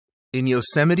In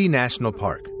Yosemite National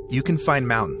Park, you can find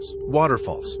mountains,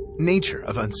 waterfalls, nature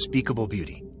of unspeakable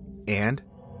beauty, and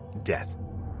death.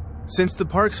 Since the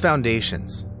park's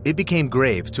foundations, it became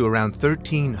grave to around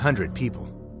 1,300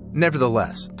 people.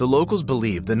 Nevertheless, the locals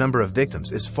believe the number of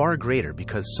victims is far greater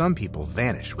because some people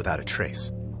vanish without a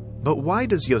trace. But why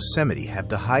does Yosemite have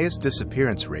the highest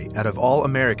disappearance rate out of all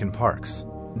American parks?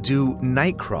 Do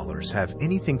night crawlers have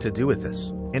anything to do with this?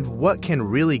 And what can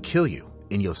really kill you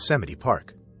in Yosemite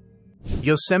Park?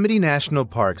 Yosemite National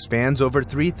Park spans over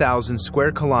 3,000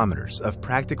 square kilometers of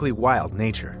practically wild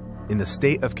nature in the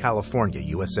state of California,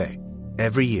 USA.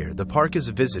 Every year, the park is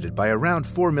visited by around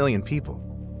 4 million people.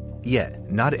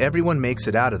 Yet, not everyone makes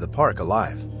it out of the park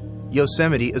alive.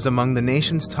 Yosemite is among the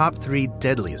nation's top 3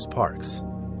 deadliest parks.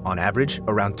 On average,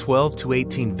 around 12 to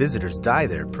 18 visitors die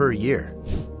there per year.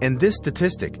 And this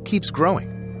statistic keeps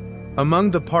growing. Among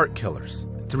the park killers,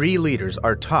 3 leaders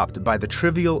are topped by the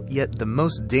trivial yet the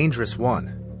most dangerous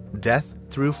one: death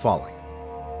through falling.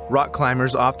 Rock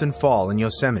climbers often fall in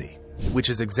Yosemite, which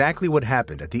is exactly what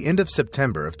happened at the end of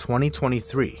September of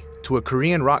 2023 to a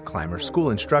Korean rock climber school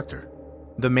instructor.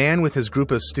 The man with his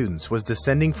group of students was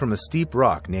descending from a steep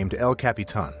rock named El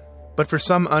Capitan, but for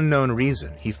some unknown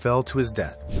reason, he fell to his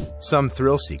death. Some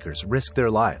thrill seekers risk their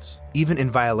lives, even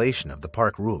in violation of the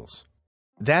park rules.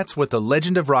 That's what the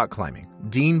legend of rock climbing,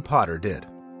 Dean Potter, did.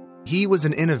 He was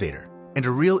an innovator and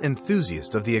a real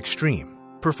enthusiast of the extreme,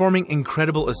 performing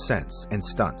incredible ascents and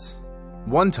stunts.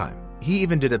 One time, he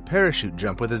even did a parachute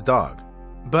jump with his dog.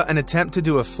 But an attempt to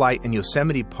do a flight in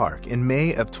Yosemite Park in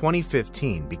May of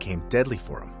 2015 became deadly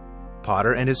for him.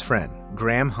 Potter and his friend,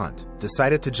 Graham Hunt,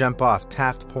 decided to jump off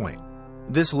Taft Point.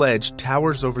 This ledge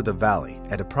towers over the valley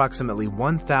at approximately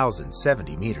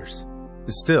 1,070 meters.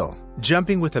 Still,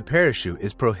 jumping with a parachute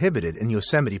is prohibited in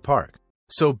Yosemite Park,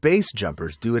 so base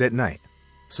jumpers do it at night,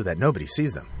 so that nobody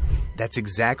sees them. That's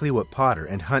exactly what Potter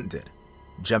and Hunt did,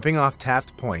 jumping off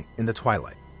Taft Point in the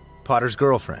twilight. Potter's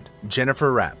girlfriend,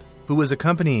 Jennifer Rapp, who was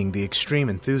accompanying the extreme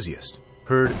enthusiast,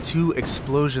 heard 2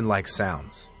 explosion-like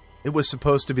sounds. It was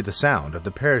supposed to be the sound of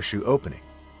the parachute opening,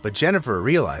 but Jennifer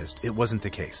realized it wasn't the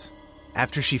case.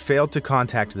 After she failed to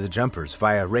contact the jumpers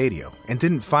via radio and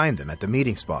didn't find them at the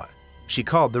meeting spot, she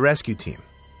called the rescue team.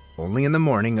 Only in the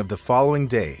morning of the following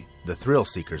day, the thrill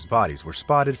seekers' bodies were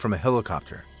spotted from a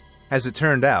helicopter. As it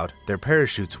turned out, their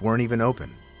parachutes weren't even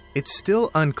open. It's still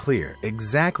unclear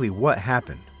exactly what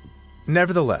happened.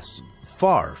 Nevertheless,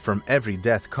 far from every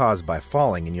death caused by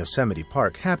falling in Yosemite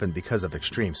Park happened because of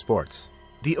extreme sports.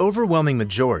 The overwhelming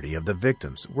majority of the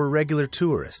victims were regular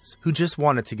tourists who just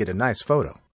wanted to get a nice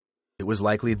photo. It was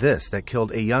likely this that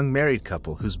killed a young married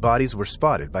couple whose bodies were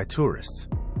spotted by tourists.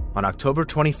 On October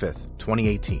 25,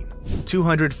 2018,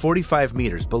 245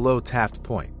 meters below Taft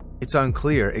Point, it's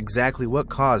unclear exactly what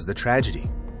caused the tragedy.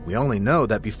 We only know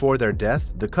that before their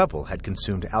death, the couple had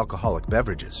consumed alcoholic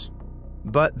beverages.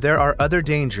 But there are other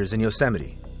dangers in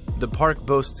Yosemite. The park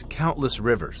boasts countless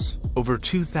rivers, over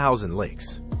 2,000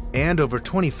 lakes, and over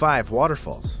 25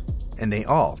 waterfalls, and they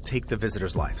all take the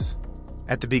visitors' lives.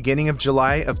 At the beginning of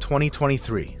July of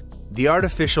 2023, the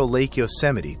artificial Lake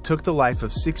Yosemite took the life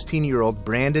of 16-year-old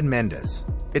Brandon Mendez.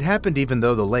 It happened even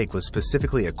though the lake was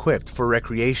specifically equipped for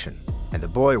recreation, and the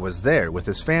boy was there with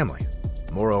his family.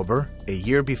 Moreover, a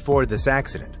year before this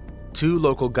accident, 2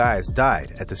 local guys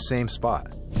died at the same spot.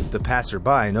 The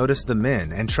passerby noticed the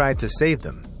men and tried to save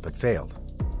them, but failed.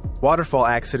 Waterfall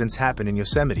accidents happen in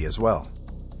Yosemite as well.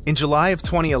 In July of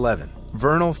 2011,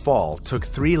 Vernal Fall took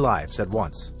 3 lives at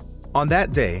once. On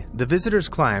that day, the visitors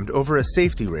climbed over a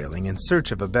safety railing in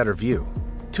search of a better view.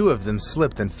 2 of them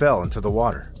slipped and fell into the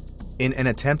water. In an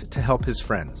attempt to help his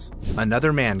friends,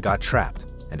 another man got trapped,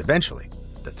 and eventually,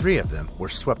 the 3 of them were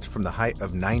swept from the height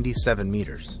of 97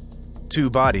 meters. 2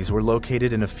 bodies were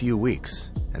located in a few weeks,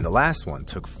 and the last one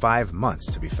took 5 months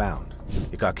to be found.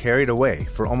 It got carried away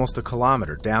for almost a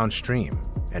kilometer downstream,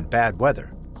 and bad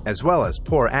weather, as well as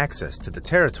poor access to the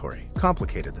territory,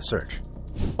 complicated the search.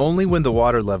 Only when the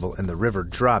water level in the river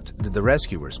dropped did the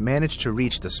rescuers manage to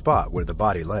reach the spot where the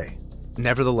body lay.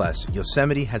 Nevertheless,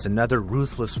 Yosemite has another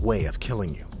ruthless way of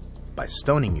killing you, by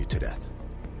stoning you to death.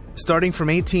 Starting from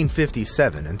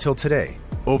 1857 until today,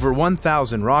 over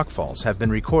 1,000 rockfalls have been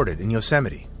recorded in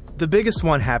Yosemite. The biggest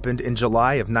one happened in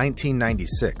July of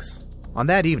 1996. On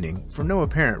that evening, for no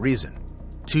apparent reason,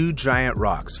 2 giant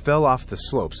rocks fell off the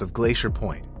slopes of Glacier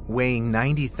Point, weighing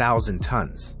 90,000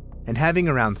 tons and having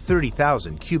around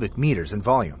 30,000 cubic meters in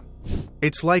volume.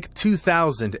 It's like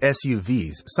 2,000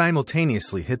 SUVs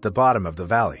simultaneously hit the bottom of the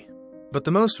valley. But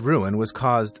the most ruin was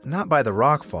caused not by the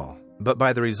rockfall, but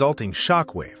by the resulting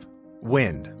shock wave.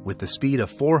 Wind with the speed of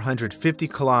 450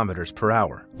 kilometers per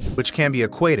hour, which can be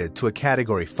equated to a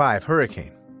Category 5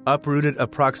 hurricane, uprooted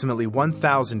approximately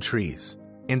 1,000 trees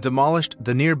and demolished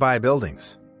the nearby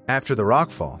buildings. After the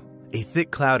rockfall, a thick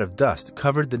cloud of dust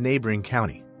covered the neighboring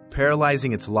county,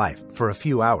 paralyzing its life for a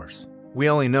few hours. We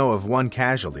only know of one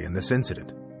casualty in this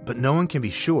incident, but no one can be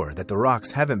sure that the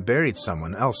rocks haven't buried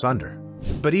someone else under.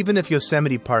 But even if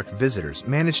Yosemite Park visitors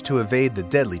manage to evade the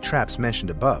deadly traps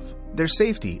mentioned above, their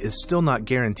safety is still not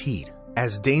guaranteed,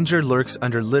 as danger lurks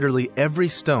under literally every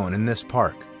stone in this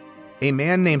park. A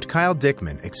man named Kyle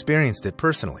Dickman experienced it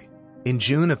personally. In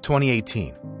June of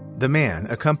 2018, the man,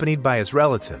 accompanied by his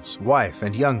relatives, wife,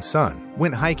 and young son,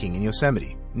 went hiking in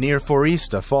Yosemite, near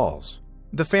Foresta Falls.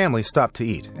 The family stopped to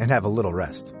eat and have a little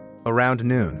rest. Around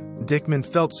noon, Dickman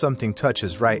felt something touch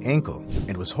his right ankle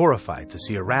and was horrified to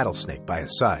see a rattlesnake by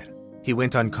his side. He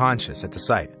went unconscious at the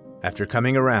site. After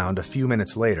coming around a few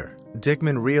minutes later,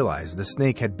 Dickman realized the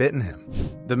snake had bitten him.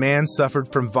 The man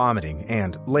suffered from vomiting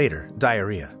and, later,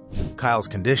 diarrhea. Kyle's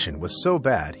condition was so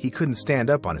bad he couldn't stand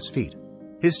up on his feet.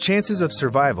 His chances of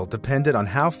survival depended on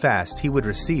how fast he would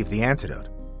receive the antidote.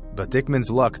 But Dickman's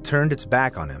luck turned its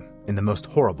back on him in the most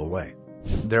horrible way.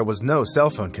 There was no cell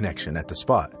phone connection at the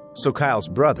spot, so Kyle's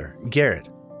brother, Garrett,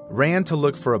 ran to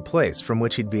look for a place from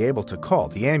which he'd be able to call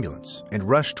the ambulance and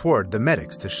rush toward the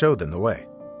medics to show them the way.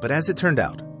 But as it turned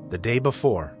out, the day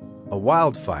before, a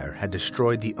wildfire had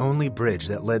destroyed the only bridge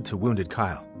that led to wounded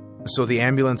Kyle, so the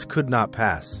ambulance could not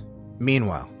pass.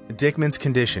 Meanwhile, Dickman's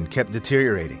condition kept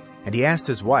deteriorating, and he asked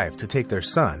his wife to take their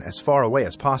son as far away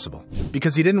as possible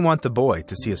because he didn't want the boy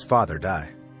to see his father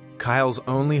die. Kyle's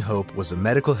only hope was a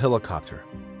medical helicopter,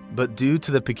 but due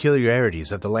to the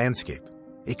peculiarities of the landscape,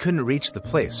 it couldn't reach the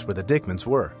place where the Dickmans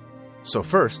were. So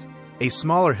first, a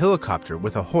smaller helicopter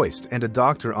with a hoist and a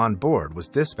doctor on board was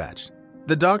dispatched.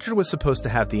 The doctor was supposed to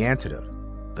have the antidote,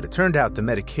 but it turned out the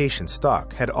medication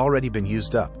stock had already been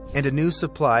used up and a new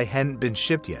supply hadn't been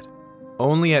shipped yet.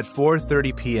 Only at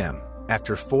 4:30 p.m.,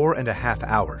 after 4.5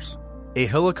 hours, a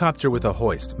helicopter with a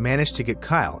hoist managed to get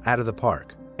Kyle out of the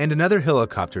park, and another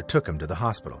helicopter took him to the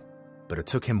hospital. But it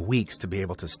took him weeks to be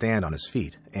able to stand on his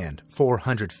feet and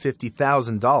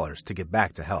 $450,000 to get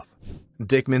back to health.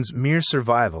 Dickman's mere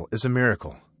survival is a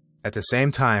miracle. At the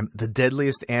same time, the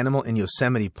deadliest animal in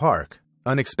Yosemite Park,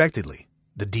 unexpectedly,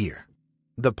 the deer.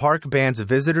 The park bans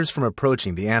visitors from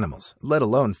approaching the animals, let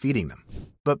alone feeding them.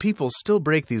 But people still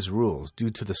break these rules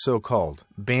due to the so-called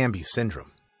Bambi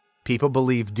syndrome. People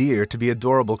believe deer to be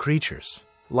adorable creatures,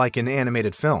 like in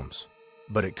animated films.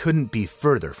 But it couldn't be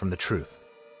further from the truth.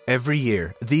 Every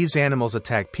year, these animals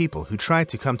attack people who try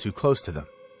to come too close to them.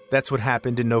 That's what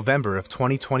happened in November of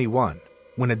 2021,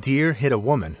 when a deer hit a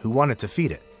woman who wanted to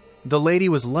feed it. The lady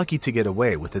was lucky to get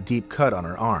away with a deep cut on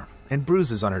her arm and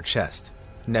bruises on her chest.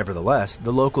 Nevertheless,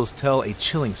 the locals tell a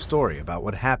chilling story about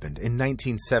what happened in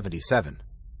 1977.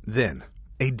 Then,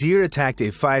 a deer attacked a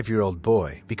 5-year-old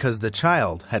boy because the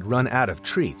child had run out of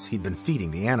treats he'd been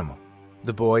feeding the animal.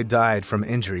 The boy died from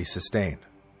injuries sustained.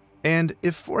 And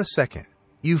if for a second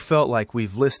you felt like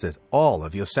we've listed all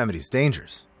of Yosemite's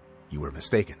dangers, you were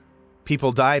mistaken.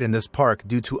 People died in this park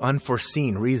due to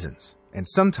unforeseen reasons, and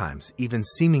sometimes even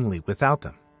seemingly without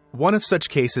them. One of such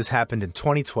cases happened in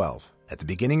 2012, at the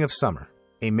beginning of summer.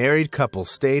 A married couple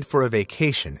stayed for a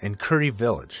vacation in Curry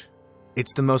Village.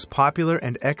 It's the most popular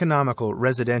and economical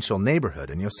residential neighborhood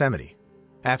in Yosemite.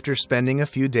 After spending a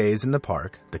few days in the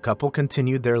park, the couple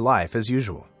continued their life as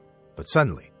usual. But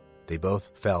suddenly, they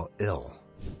both fell ill.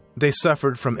 They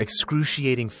suffered from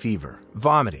excruciating fever,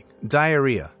 vomiting,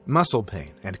 diarrhea, muscle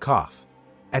pain, and cough.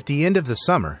 At the end of the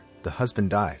summer, the husband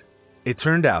died. It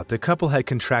turned out the couple had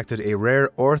contracted a rare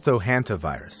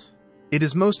orthohantavirus. It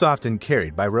is most often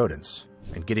carried by rodents,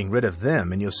 and getting rid of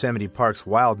them in Yosemite Park's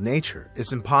wild nature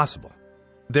is impossible.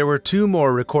 There were 2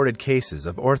 more recorded cases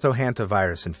of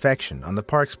orthohantavirus infection on the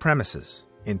park's premises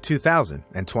in 2000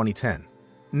 and 2010.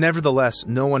 Nevertheless,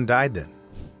 no one died then.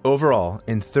 Overall,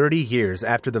 in 30 years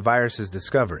after the virus's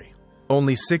discovery,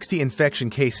 only 60 infection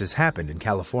cases happened in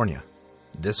California.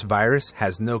 This virus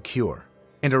has no cure,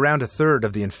 and around a third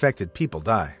of the infected people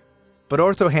die. But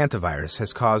orthohantavirus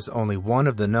has caused only one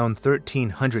of the known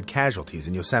 1,300 casualties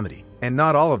in Yosemite, and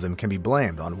not all of them can be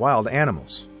blamed on wild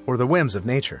animals or the whims of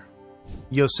nature.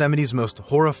 Yosemite's most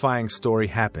horrifying story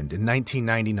happened in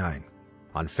 1999.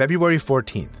 On February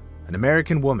 14th, an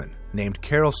American woman named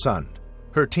Carol Sund,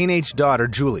 her teenage daughter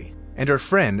Julie, and her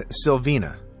friend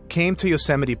Sylvina came to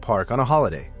Yosemite Park on a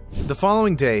holiday. The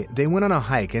following day, they went on a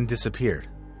hike and disappeared.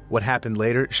 What happened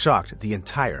later shocked the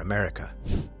entire America.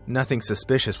 Nothing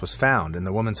suspicious was found in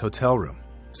the woman's hotel room,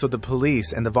 so the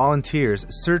police and the volunteers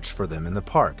searched for them in the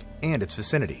park and its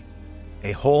vicinity.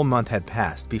 A whole month had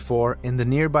passed before, in the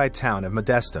nearby town of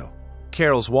Modesto,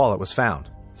 Carol's wallet was found.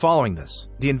 Following this,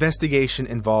 the investigation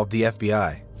involved the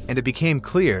FBI, and it became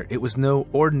clear it was no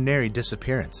ordinary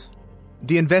disappearance.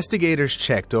 The investigators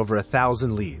checked over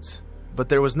 1,000 leads, but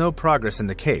there was no progress in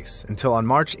the case until on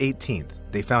March 18th,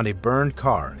 they found a burned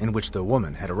car in which the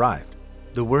woman had arrived.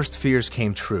 The worst fears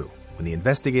came true when the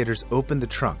investigators opened the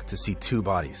trunk to see 2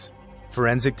 bodies.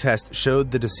 Forensic tests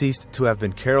showed the deceased to have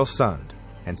been Carol Sund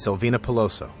and Silvina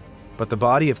Peloso, but the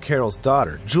body of Carol's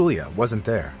daughter, Julia, wasn't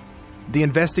there. The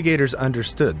investigators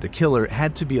understood the killer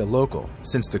had to be a local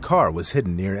since the car was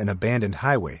hidden near an abandoned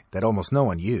highway that almost no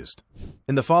one used.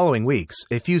 In the following weeks,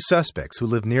 a few suspects who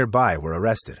lived nearby were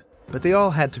arrested, but they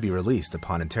all had to be released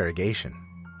upon interrogation.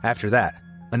 After that,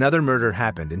 another murder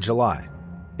happened in July.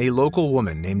 A local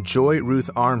woman named Joy Ruth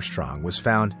Armstrong was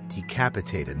found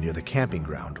decapitated near the camping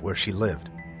ground where she lived.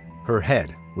 Her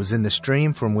head was in the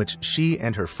stream from which she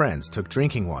and her friends took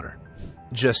drinking water.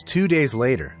 Just 2 days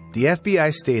later, the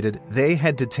FBI stated they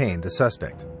had detained the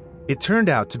suspect. It turned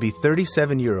out to be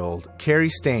 37-year-old Cary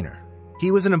Stainer.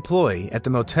 He was an employee at the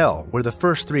motel where the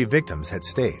first 3 victims had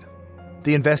stayed.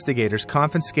 The investigators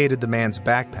confiscated the man's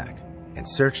backpack and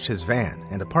searched his van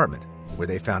and apartment, where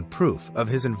they found proof of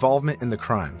his involvement in the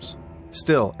crimes.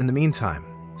 Still, in the meantime,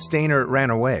 Stainer ran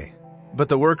away, but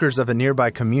the workers of a nearby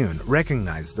commune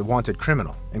recognized the wanted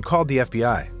criminal and called the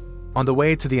FBI. On the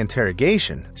way to the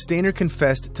interrogation, Stainer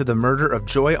confessed to the murder of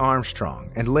Joy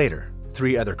Armstrong and later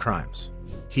 3 other crimes.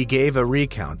 He gave a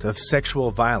recount of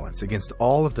sexual violence against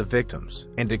all of the victims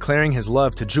and declaring his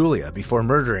love to Julia before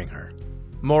murdering her.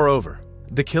 Moreover,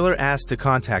 the killer asked to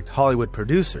contact Hollywood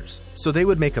producers so they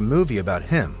would make a movie about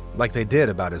him like they did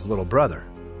about his little brother.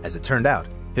 As it turned out,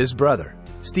 his brother,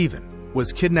 Stephen,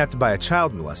 was kidnapped by a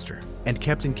child molester and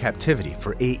kept in captivity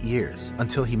for 8 years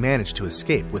until he managed to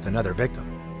escape with another victim.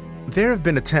 There have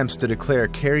been attempts to declare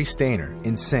Cary Stainer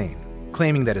insane,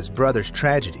 claiming that his brother's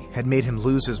tragedy had made him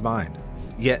lose his mind.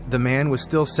 Yet the man was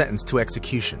still sentenced to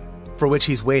execution, for which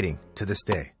he's waiting to this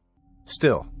day.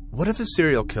 Still, what if a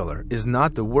serial killer is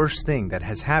not the worst thing that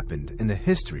has happened in the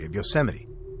history of Yosemite?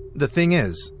 The thing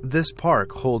is, this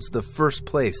park holds the first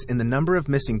place in the number of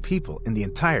missing people in the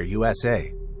entire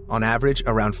USA. On average,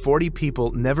 around 40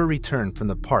 people never return from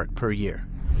the park per year,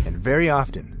 and very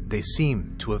often they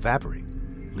seem to evaporate,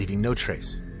 leaving no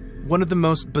trace. One of the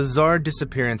most bizarre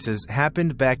disappearances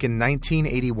happened back in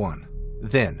 1981.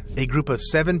 Then, a group of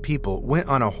 7 people went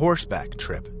on a horseback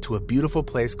trip to a beautiful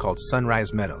place called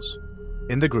Sunrise Meadows.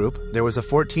 In the group, there was a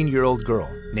 14-year-old girl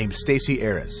named Stacy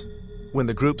Ayres. When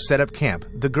the group set up camp,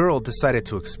 the girl decided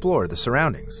to explore the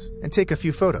surroundings and take a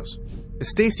few photos.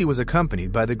 Stacy was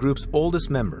accompanied by the group's oldest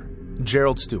member,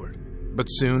 Gerald Stewart, but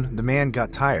soon the man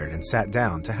got tired and sat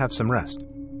down to have some rest.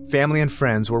 Family and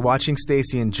friends were watching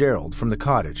Stacy and Gerald from the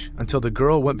cottage until the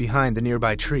girl went behind the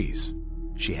nearby trees.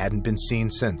 She hadn't been seen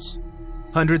since.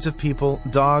 Hundreds of people,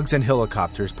 dogs, and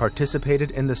helicopters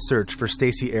participated in the search for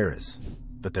Stacy Ayres,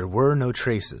 but there were no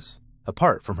traces,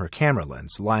 apart from her camera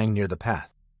lens lying near the path.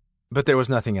 But there was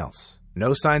nothing else.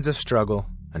 No signs of struggle,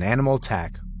 an animal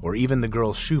attack, or even the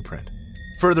girl's shoe print.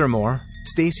 Furthermore,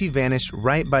 Stacy vanished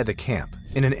right by the camp,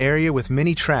 in an area with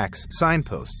many tracks,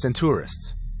 signposts, and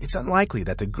tourists. It's unlikely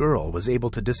that the girl was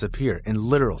able to disappear in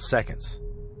literal seconds.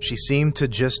 She seemed to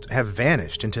just have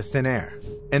vanished into thin air,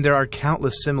 and there are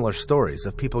countless similar stories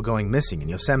of people going missing in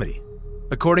Yosemite.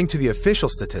 According to the official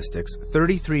statistics,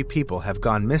 33 people have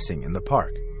gone missing in the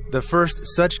park. The first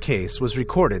such case was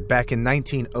recorded back in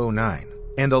 1909,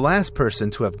 and the last person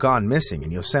to have gone missing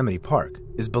in Yosemite Park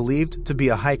is believed to be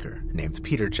a hiker named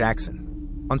Peter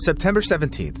Jackson. On September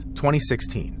 17,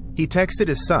 2016, he texted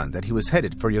his son that he was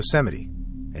headed for Yosemite,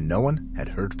 and no one had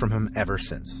heard from him ever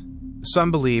since.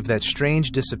 Some believe that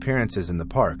strange disappearances in the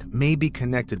park may be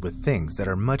connected with things that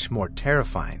are much more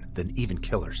terrifying than even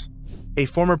killers. A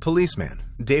former policeman,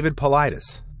 David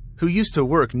Paulides, who used to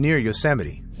work near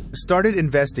Yosemite, started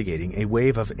investigating a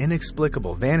wave of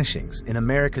inexplicable vanishings in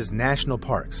America's national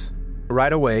parks.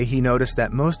 Right away, he noticed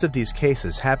that most of these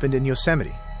cases happened in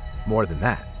Yosemite. More than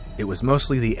that, it was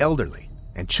mostly the elderly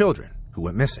and children who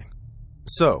went missing.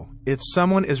 So, if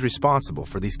someone is responsible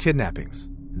for these kidnappings,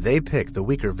 they pick the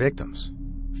weaker victims.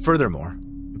 Furthermore,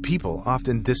 people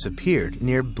often disappeared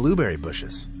near blueberry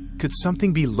bushes. Could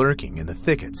something be lurking in the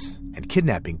thickets and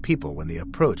kidnapping people when they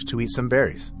approach to eat some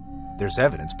berries? There's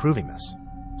evidence proving this.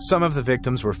 Some of the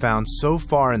victims were found so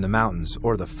far in the mountains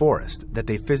or the forest that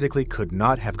they physically could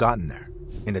not have gotten there.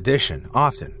 In addition,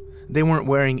 often, they weren't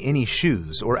wearing any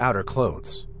shoes or outer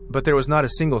clothes, but there was not a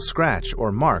single scratch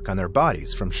or mark on their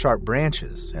bodies from sharp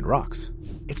branches and rocks.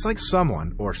 It's like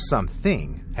someone or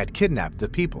something had kidnapped the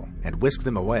people and whisked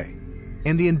them away.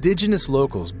 and the indigenous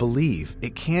locals believe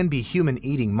it can be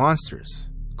human-eating monsters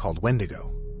called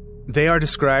Wendigo. They are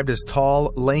described as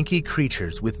tall, lanky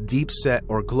creatures with deep-set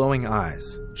or glowing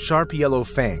eyes, sharp yellow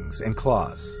fangs and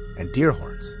claws, and deer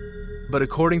horns. But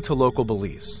according to local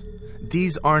beliefs,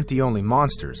 these aren't the only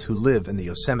monsters who live in the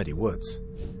Yosemite woods.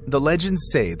 The legends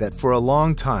say that for a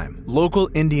long time, local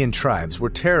Indian tribes were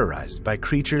terrorized by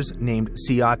creatures named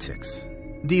Seotics.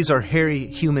 These are hairy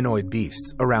humanoid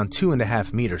beasts around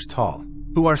 2.5 meters tall,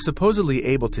 who are supposedly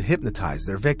able to hypnotize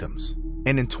their victims.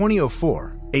 And in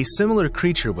 2004, a similar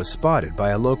creature was spotted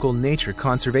by a local nature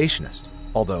conservationist,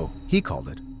 although he called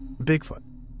it Bigfoot.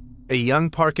 A young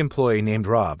park employee named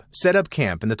Rob set up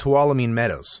camp in the Tuolumne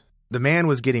Meadows. The man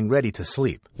was getting ready to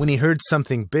sleep when he heard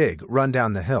something big run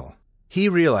down the hill. He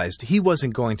realized he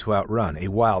wasn't going to outrun a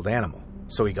wild animal,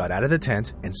 so he got out of the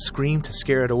tent and screamed to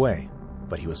scare it away.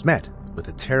 But he was met with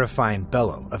a terrifying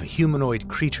bellow of a humanoid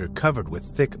creature covered with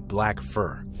thick black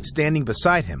fur, standing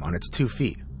beside him on its 2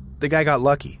 feet. The guy got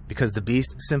lucky because the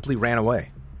beast simply ran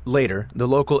away. Later, the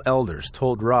local elders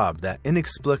told Rob that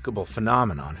inexplicable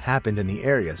phenomenon happened in the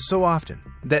area so often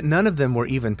that none of them were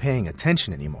even paying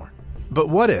attention anymore. But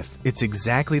what if it's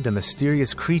exactly the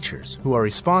mysterious creatures who are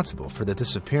responsible for the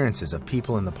disappearances of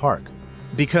people in the park?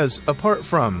 Because apart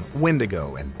from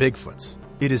Wendigo and Bigfoots,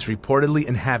 it is reportedly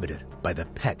inhabited by the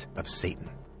pet of Satan.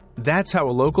 That's how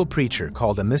a local preacher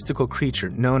called a mystical creature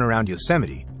known around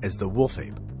Yosemite as the wolf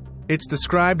ape. It's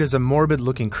described as a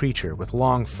morbid-looking creature with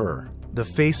long fur, the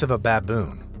face of a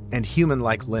baboon, and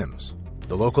human-like limbs.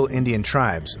 The local Indian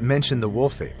tribes mention the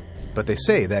wolf ape, but they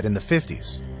say that in the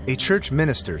 50s, a church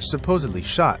minister supposedly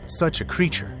shot such a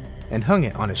creature and hung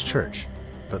it on his church.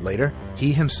 But later,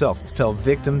 he himself fell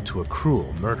victim to a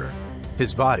cruel murder.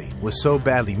 His body was so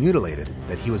badly mutilated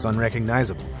that he was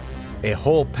unrecognizable. A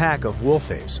whole pack of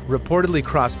wolf apes reportedly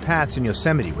crossed paths in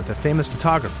Yosemite with a famous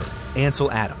photographer,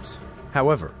 Ansel Adams.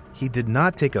 However, he did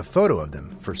not take a photo of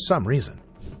them for some reason.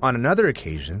 On another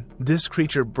occasion, this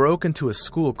creature broke into a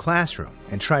school classroom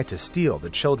and tried to steal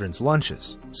the children's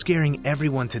lunches, scaring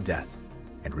everyone to death.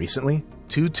 And recently,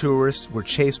 2 tourists were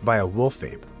chased by a wolf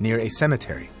ape near a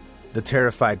cemetery. The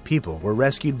terrified people were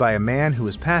rescued by a man who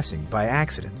was passing by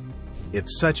accident. If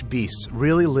such beasts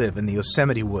really live in the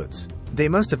Yosemite woods, they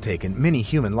must have taken many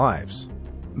human lives.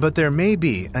 But there may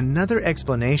be another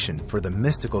explanation for the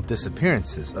mystical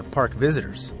disappearances of park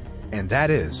visitors, and that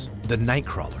is the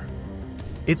nightcrawler.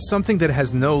 It's something that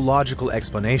has no logical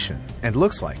explanation and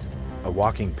looks like a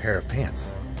walking pair of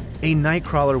pants. A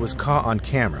nightcrawler was caught on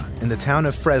camera in the town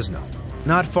of Fresno,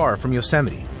 not far from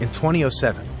Yosemite, in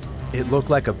 2007. It looked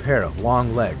like a pair of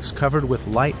long legs covered with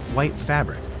light white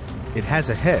fabric. It has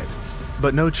a head,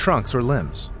 but no trunks or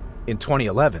limbs. In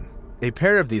 2011, a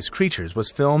pair of these creatures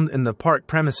was filmed in the park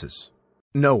premises.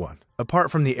 No one,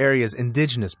 apart from the area's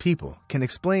indigenous people, can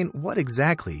explain what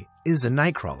exactly is a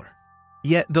nightcrawler.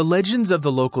 Yet the legends of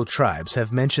the local tribes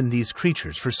have mentioned these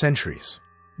creatures for centuries.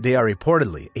 They are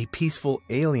reportedly a peaceful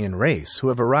alien race who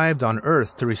have arrived on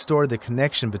Earth to restore the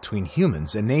connection between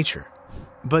humans and nature.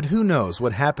 But who knows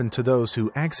what happened to those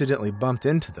who accidentally bumped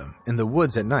into them in the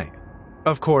woods at night?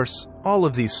 Of course, all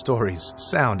of these stories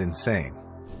sound insane,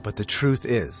 but the truth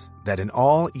is that in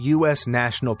all U.S.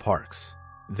 national parks,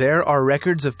 there are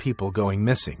records of people going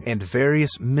missing and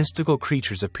various mystical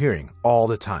creatures appearing all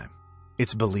the time.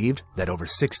 It's believed that over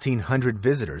 1,600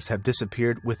 visitors have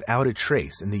disappeared without a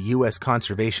trace in the U.S.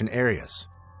 conservation areas.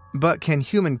 But can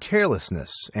human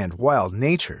carelessness and wild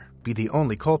nature be the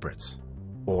only culprits?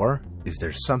 Or is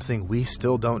there something we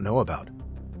still don't know about?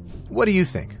 What do you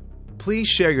think? Please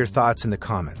share your thoughts in the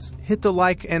comments, hit the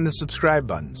like and the subscribe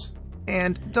buttons,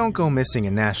 and don't go missing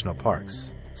in national parks,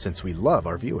 since we love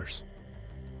our viewers.